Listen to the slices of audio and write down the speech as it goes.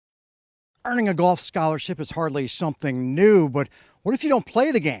Earning a golf scholarship is hardly something new, but what if you don't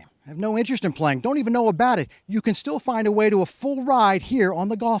play the game? Have no interest in playing, don't even know about it? You can still find a way to a full ride here on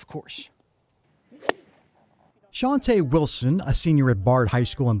the golf course. Shawntae Wilson, a senior at Bard High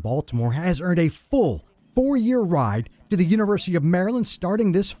School in Baltimore, has earned a full 4-year ride to the University of Maryland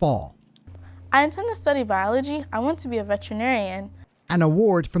starting this fall. I intend to study biology. I want to be a veterinarian. An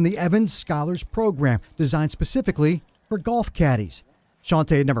award from the Evans Scholars Program designed specifically for golf caddies.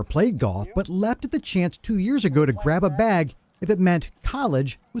 Shawntae had never played golf, but leapt at the chance 2 years ago to grab a bag if it meant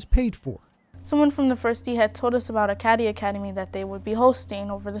college was paid for. Someone from the First Tee had told us about a caddy academy that they would be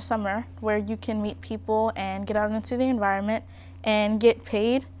hosting over the summer, where you can meet people and get out into the environment and get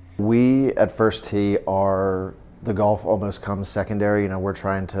paid. We at First Tee are, the golf almost comes secondary. We're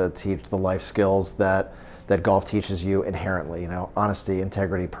trying to teach the life skills that golf teaches you inherently, honesty,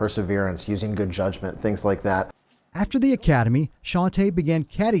 integrity, perseverance, using good judgment, things like that. After the academy, Shawntae began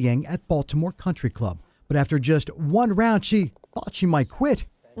caddying at Baltimore Country Club. But after just one round, she thought she might quit.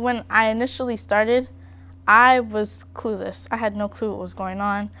 When I initially started, I was clueless. I had no clue what was going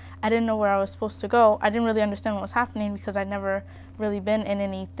on. I didn't know where I was supposed to go. I didn't really understand what was happening because I'd never really been in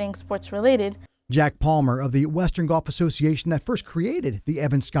anything sports related. Jack Palmer of the Western Golf Association that first created the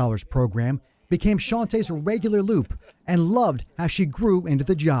Evans Scholars Program became Shawntae's regular loop and loved how she grew into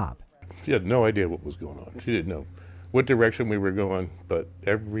the job. She had no idea what was going on. She didn't know what direction we were going, but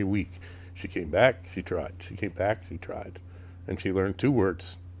every week she came back, she tried. She came back, she tried. And she learned 2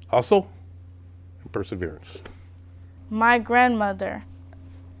 words, hustle and perseverance. My grandmother,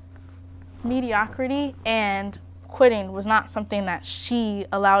 mediocrity and quitting was not something that she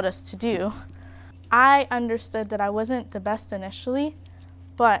allowed us to do. I understood that I wasn't the best initially,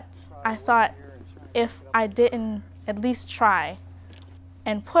 but I thought if I didn't at least try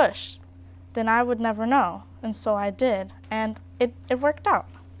and push, then I would never know. And so I did, and it worked out.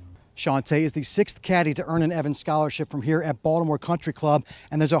 Shawntae is the 6th caddy to earn an Evans Scholarship from here at Baltimore Country Club,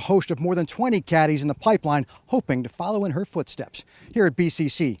 and there's a host of more than 20 caddies in the pipeline hoping to follow in her footsteps. Here at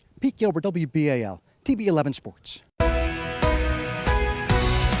BCC, Pete Gilbert, WBAL-TV 11 Sports.